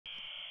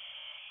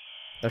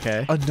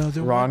Okay.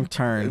 Another wrong one?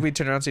 turn. Wait,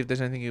 turn around, see if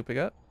there's anything you can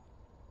pick up.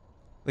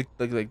 Like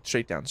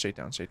straight down, straight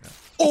down, straight down.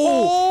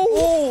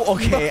 Oh!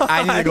 Okay,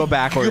 I need to go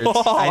backwards.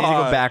 God. I need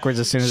to go backwards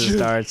as soon as it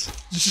starts.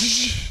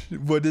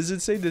 What does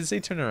it say? Does it say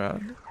turn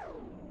around?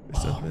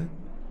 Or something?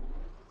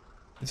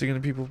 Is there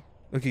gonna be people?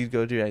 Okay,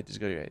 go to your right. Just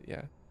go to your right.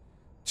 Yeah.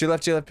 To your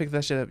left, pick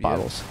that shit up.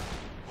 Bottles.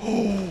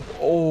 Yeah.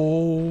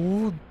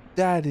 Oh,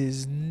 that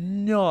is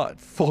not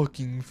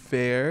fucking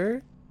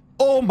fair.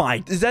 Oh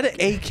my! Is that an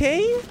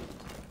AK?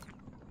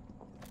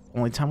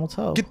 Only time will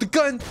tell. Get the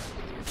gun.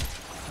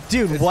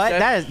 Dude, It's what?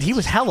 That is, he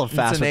was hella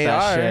fast with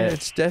that shit.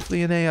 It's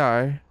definitely an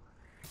AR.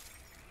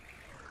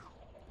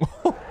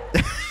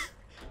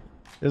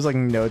 There's like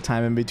no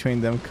time in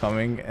between them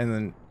coming and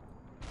then.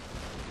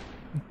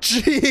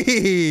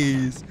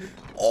 Jeez.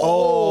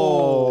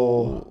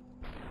 Oh.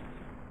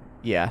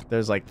 Yeah,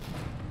 there's like.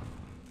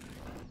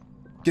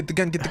 Get the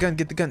gun, get the gun,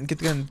 get the gun, get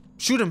the gun.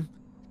 Shoot him.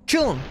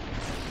 Kill him.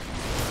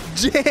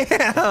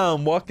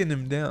 Damn. Walking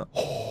him down.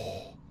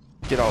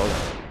 Get all of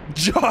that.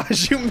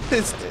 Josh, you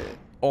missed it.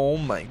 Oh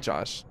my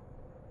Josh.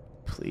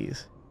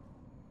 Please.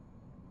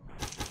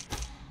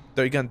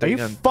 Throw your gun, Are throw your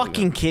you gun.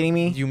 fucking kidding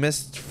me? You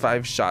missed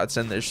 5 shots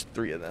and there's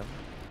 3 of them.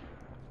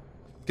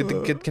 Can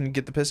you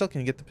get the pistol? Can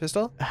you get the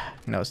pistol?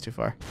 No, it's too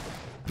far.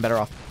 I'm better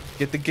off.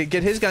 Get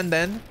his gun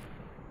then.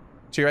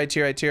 To your right, to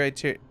your right, to your right,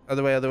 to your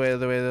other way, other way,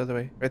 other way, other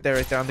way. Right there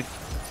on the.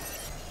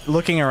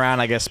 Looking around,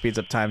 I guess, speeds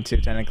up time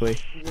too, technically.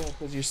 Yeah,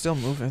 because you're still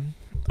moving.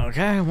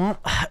 Okay, well.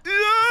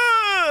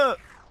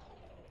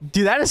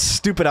 Dude, that is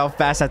stupid how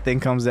fast that thing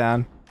comes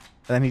down.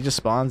 And then he just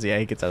spawns. Yeah,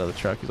 he gets out of the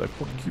truck. He's like,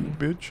 fuck you,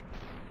 bitch.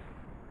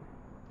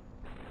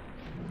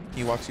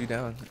 He walks you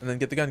down. And then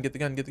get the gun, get the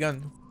gun, get the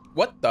gun.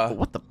 What the?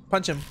 What the?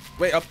 Punch him.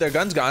 Wait, up there.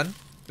 Gun's gone.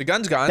 The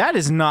gun's gone. That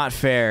is not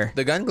fair.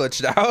 The gun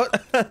glitched out.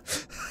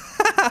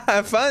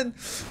 Have fun.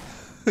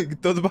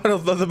 Throw the bottle,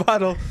 throw the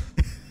bottle.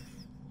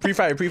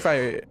 Pre-fire,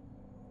 pre-fire.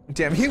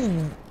 Damn, he.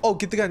 Oh,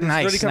 get the gun.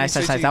 Nice, nice.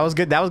 That was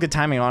good. That was good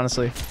timing,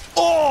 honestly.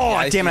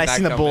 Oh, Yeah, damn it, I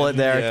seen the bullet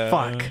there. Yeah,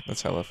 Fuck.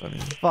 That's hella funny.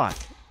 Fuck.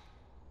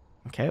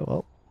 Okay,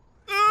 well.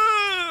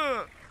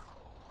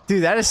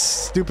 Dude, that is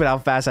stupid how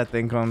fast that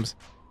thing comes.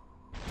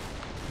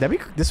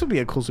 This would be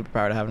a cool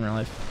superpower to have in real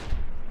life.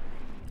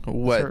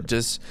 What? Sure.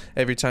 Just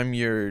every time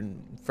you're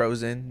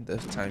frozen, the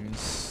time's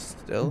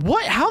still?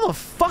 What? How the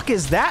fuck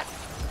is that?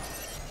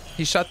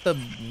 He shot the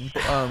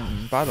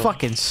bottle.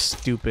 Fucking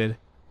stupid.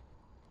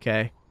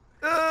 Okay.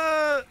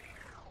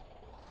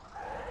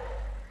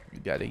 You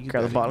got it.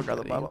 Grab the bottle, grab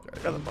the bottle.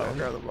 Grab the bottle,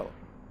 grab the bottle.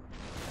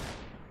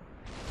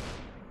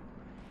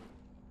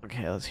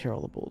 Okay, let's hear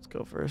all the bullets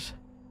go first.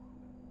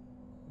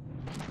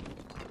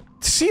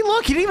 See,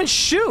 look, he didn't even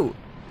shoot.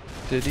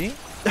 Did he?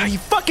 Oh, you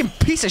fucking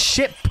piece of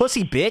shit,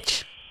 pussy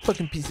bitch.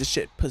 Fucking piece of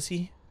shit,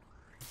 pussy.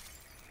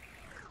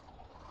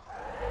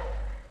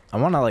 I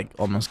want to like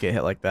almost get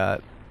hit like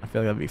that. I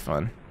feel like that'd be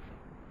fun.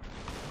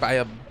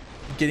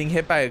 Getting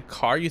hit by a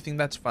car? You think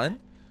that's fun?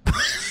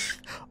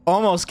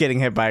 Almost getting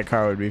hit by a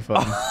car would be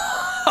fun.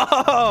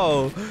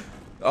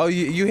 Oh,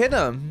 you hit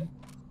him.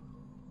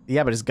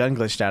 Yeah, but his gun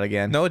glitched out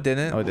again. No, it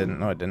didn't. No, it didn't.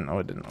 No, it didn't. No,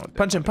 it didn't. No, it didn't.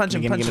 Punch him, punch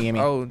him, punch him.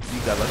 Oh,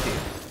 you got lucky.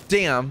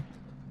 Damn.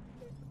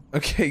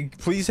 Okay,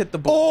 please hit the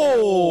bullet.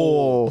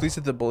 Oh! Please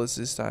hit the bullets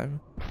this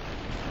time.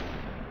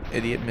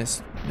 Idiot,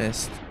 missed.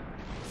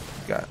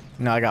 Got.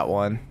 No, I got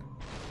one.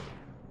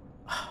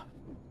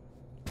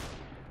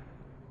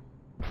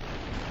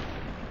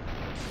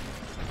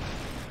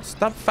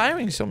 Stop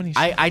firing so many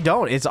shots. I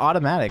don't. It's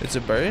automatic. It's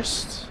a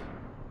burst.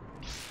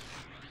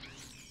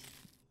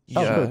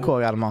 Oh, cool, cool.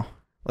 I got them all.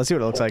 Let's see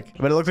what it looks like.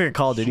 But it looks like a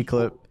Call of Duty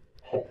clip.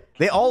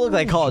 They all look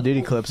like Call of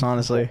Duty clips,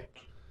 honestly.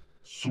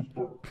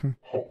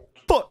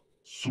 Fuck.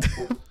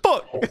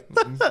 Fuck.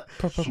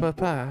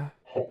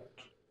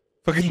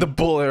 Fucking the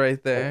bullet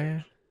right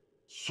there.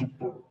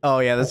 Oh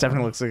yeah, this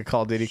definitely looks like a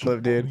Call of Duty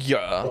clip, dude.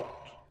 Yeah.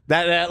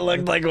 That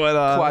looked like what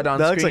Quad on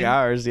that looks like screen?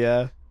 ours,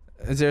 yeah.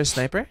 Is there a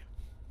sniper?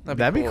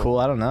 That'd be cool.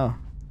 I don't know.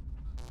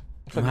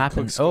 What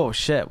happened? Oh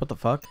shit! What the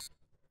fuck?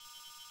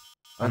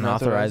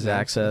 Unauthorized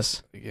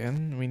access.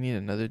 Again, we need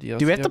another DLC.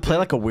 Do we have to play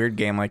like a weird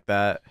game like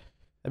that?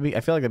 I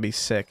feel like that'd be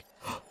sick.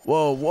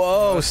 Whoa,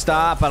 whoa!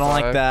 Stop! I don't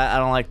like that. I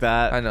don't like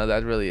that. I know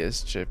that really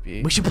is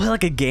trippy. We should play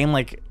like a game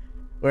like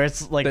where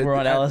it's like we're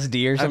on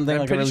LSD or something,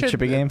 like a really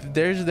trippy game.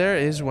 There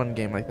is one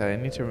game like that. I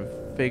need to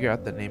figure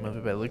out the name of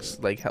it, but it looks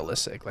like hella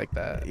sick like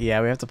that.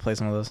 Yeah, we have to play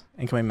some of those.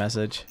 Incoming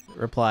message.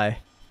 Reply.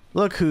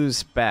 Look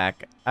who's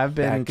back. I've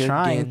been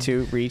trying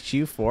to reach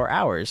you for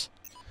hours.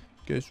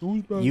 Guess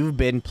who's back? You've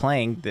been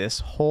playing this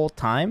whole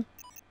time?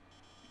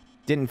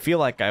 Didn't feel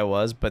like I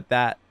was, but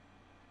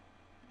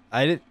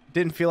I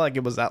didn't feel like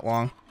it was that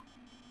long.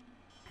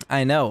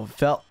 I know.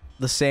 Felt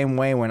the same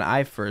way when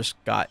I first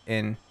got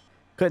in.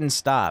 Couldn't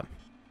stop.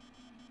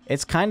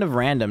 It's kind of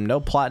random.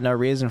 No plot, no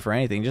reason for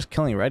anything. Just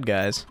killing red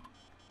guys.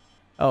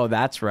 Oh,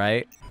 that's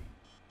right.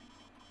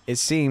 It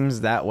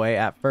seems that way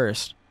at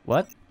first.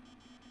 What?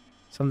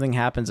 Something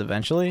happens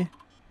eventually?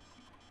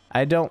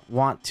 I don't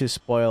want to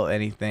spoil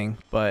anything,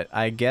 but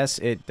I guess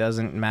it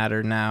doesn't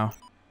matter now.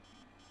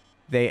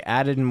 They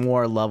added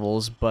more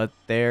levels, but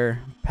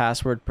they're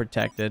password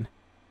protected.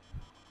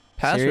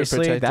 Password Seriously?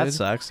 protected? That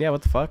sucks. Yeah,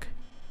 what the fuck?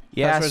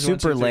 Yeah, Password's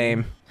super 1, 2, 3.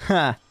 lame.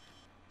 Huh.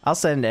 I'll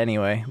send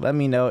anyway. Let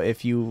me know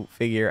if you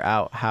figure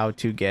out how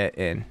to get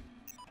in.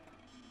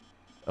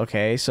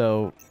 Okay,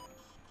 so...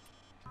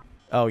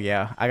 Oh,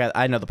 yeah.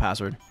 I know the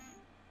password.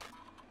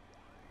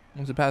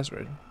 What's the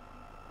password?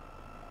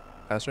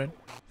 Password?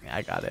 Yeah,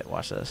 I got it.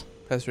 Watch this.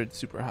 Password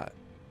Superhot.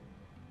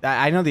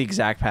 I know the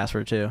exact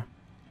password, too.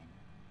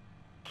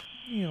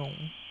 Ew.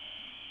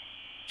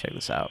 Check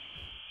this out.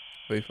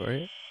 Wait for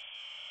it.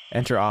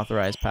 Enter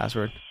authorized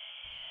password.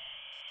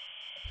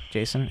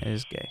 Jason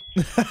is gay.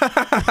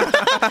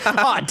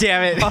 Oh,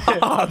 damn it.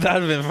 Oh,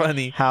 that'd been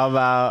funny. How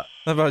about...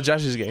 How about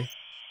Josh is gay?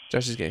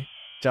 Josh is gay.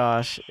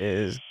 Josh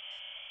is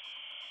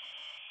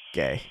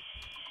gay.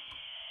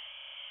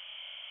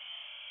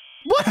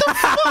 What the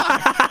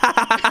fuck?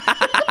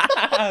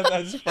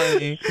 That's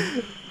funny.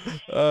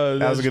 Oh,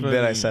 That was a good bit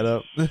I funny. set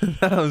up.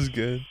 That was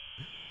good.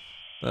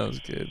 That was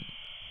good.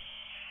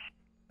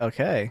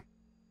 Okay.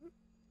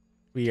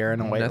 We are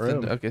in a white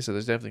room. Okay, so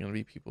there's definitely gonna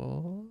be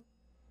people.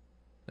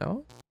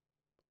 No?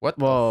 What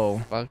Whoa.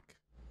 the fuck?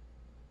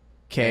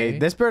 Okay,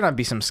 this better not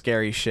be some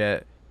scary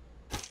shit.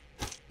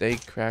 They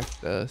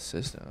cracked the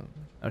system.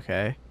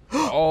 Okay.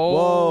 Oh.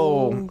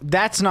 Whoa.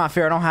 That's not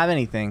fair. I don't have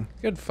anything.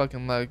 Good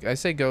fucking luck. I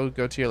say go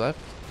to your left.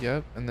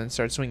 Yep. And then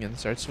start swinging.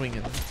 Start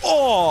swinging.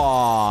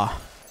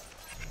 Oh.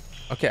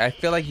 Okay, I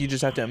feel like you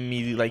just have to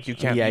immediately, like, you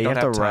can't. Yeah, you don't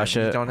have to time. rush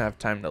it. You don't have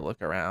time to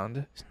look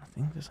around.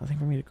 There's nothing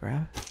for me to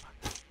grab.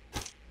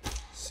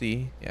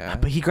 See? Yeah.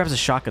 But he grabs a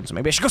shotgun, so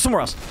maybe I should go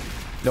somewhere else.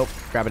 Nope.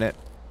 Grabbing it.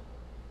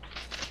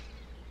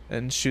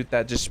 And shoot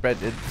that. Just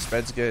spread it.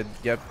 Spread's good.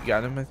 Yep. You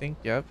got him, I think.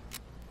 Yep.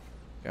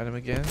 Got him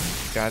again.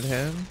 Got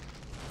him.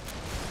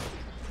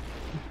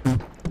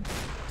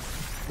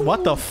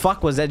 What the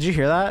fuck was that? Did you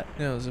hear that?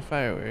 No, it was a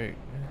firework.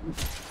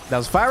 That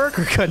was firework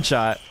or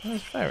gunshot? That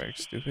was firework,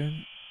 stupid.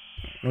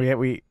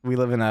 We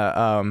live in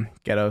a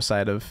ghetto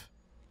side of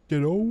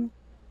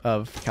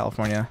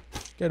California.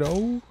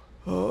 Run.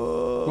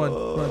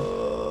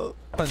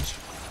 Punch.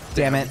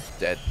 Damn it.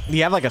 Dead.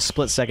 You have like a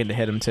split second to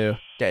hit him too.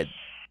 Dead.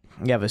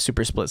 You have a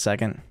super split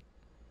second.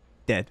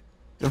 Dead.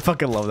 I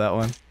fucking love that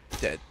one.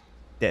 Dead.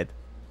 Dead.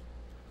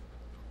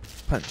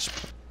 Punch.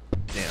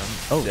 Damn.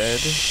 Oh Dead.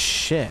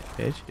 shit,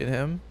 bitch. Get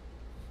him.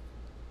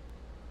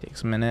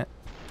 Takes a minute.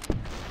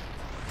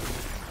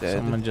 Dead.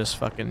 Someone just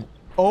fucking.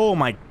 Oh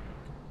my.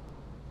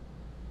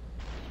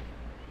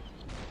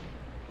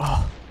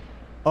 Oh.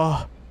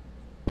 Oh.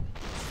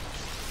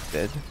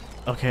 Dead.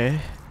 Okay.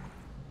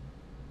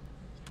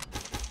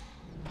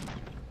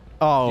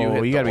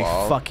 Oh, you gotta be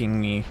fucking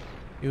me.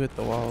 You hit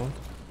the wall.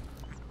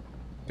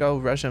 Go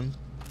rush him.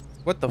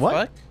 What the What?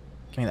 fuck?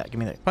 Give me that. Give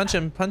me that. Punch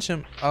him. Punch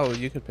him. Oh,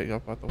 you could pick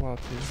up off the wall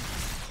too.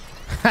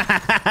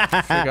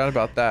 Forgot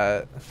about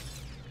that.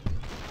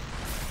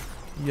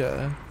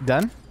 Yeah.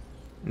 Done?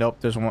 Nope.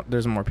 There's one.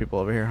 There's more people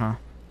over here, huh?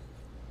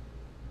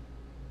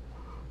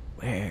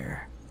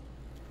 Where?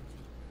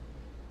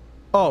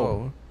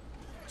 Oh.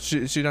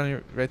 Shoot on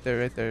your right there.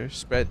 Right there.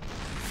 Spread.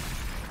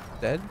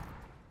 Dead.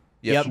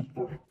 Yep.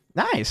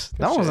 Nice.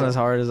 That shit. wasn't as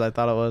hard as I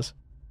thought it was.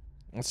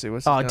 Let's see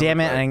what's. Oh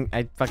damn it!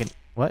 I fucking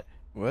what?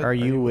 What? Are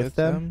you with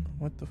them?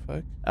 What the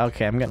fuck?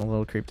 Okay, I'm getting a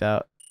little creeped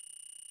out.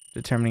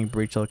 Determining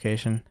breach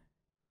location.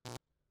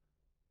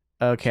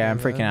 Okay, I'm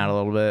freaking out a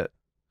little bit.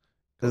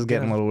 This is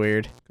getting a little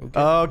weird.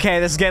 Okay,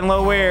 this is getting a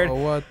little weird. Oh,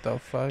 what the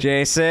fuck?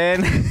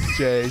 Jason.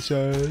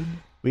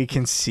 Jason. We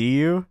can see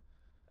you.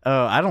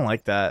 Oh, I don't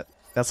like that.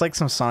 That's like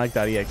some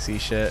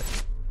Sonic.exe shit.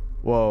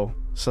 Whoa.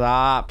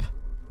 Stop.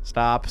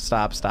 Stop.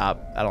 Stop.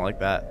 Stop. I don't like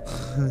that.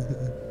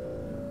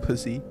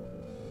 Pussy.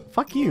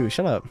 Fuck you.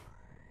 Shut up.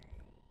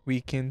 We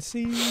can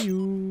see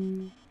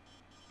you.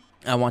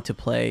 I want to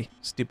play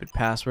stupid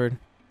password.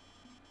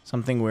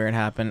 Something weird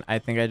happened. I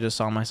think I just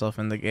saw myself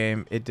in the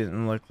game. It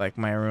didn't look like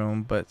my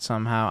room, but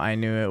somehow I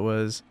knew it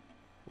was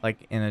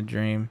like in a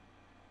dream.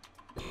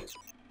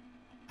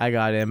 I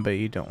got in, but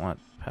you don't want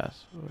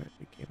password.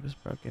 The game is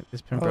broken.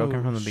 It's been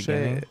broken from the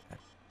beginning.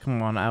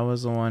 Come on, I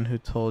was the one who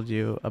told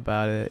you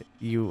about it.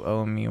 You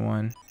owe me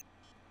one.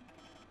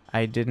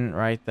 I didn't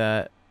write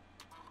that.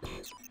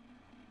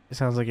 It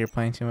sounds like you're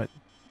playing too much.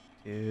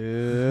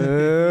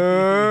 Dude.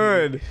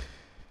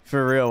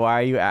 For real, why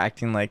are you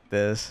acting like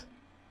this?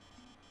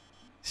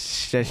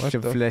 I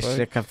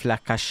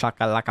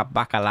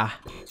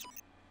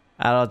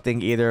don't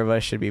think either of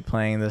us should be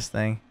playing this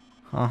thing.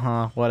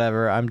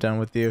 Whatever, I'm done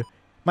with you.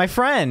 My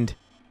friend!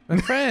 My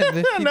friend,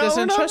 he No,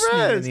 doesn't not trust me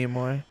friends.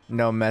 anymore.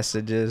 No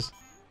messages.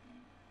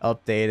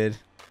 Updated.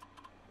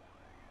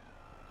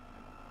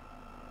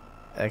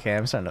 Okay,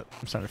 I'm starting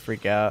to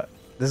freak out.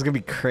 This is gonna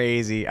be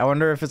crazy. I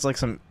wonder if it's like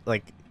some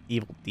like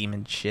evil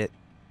demon shit.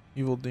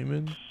 Evil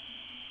demon?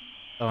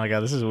 Oh my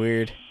god, this is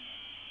weird.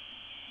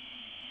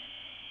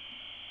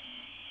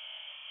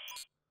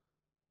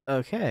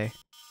 Okay.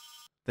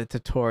 The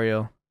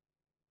tutorial.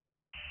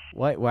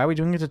 Why are we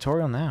doing a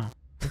tutorial now?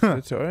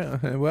 Tutorial?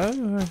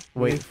 What?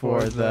 Wait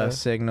for the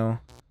signal.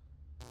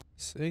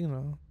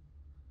 Signal.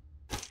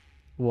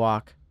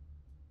 Walk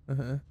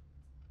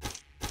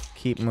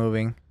Keep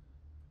moving.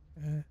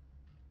 Uh,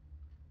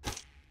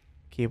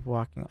 Keep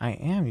walking. I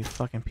am, you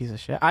fucking piece of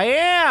shit. I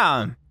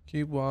am!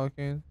 keep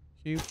walking.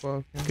 Keep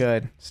walking.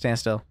 Good. Stand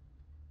still.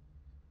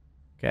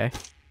 Okay.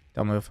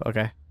 Don't move.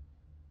 Okay.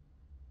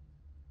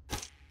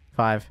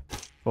 5,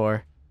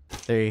 4,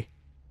 3,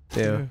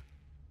 2,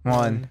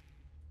 1.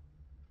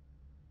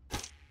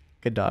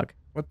 Good dog.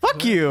 What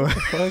Fuck you!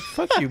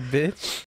 Fuck you, bitch.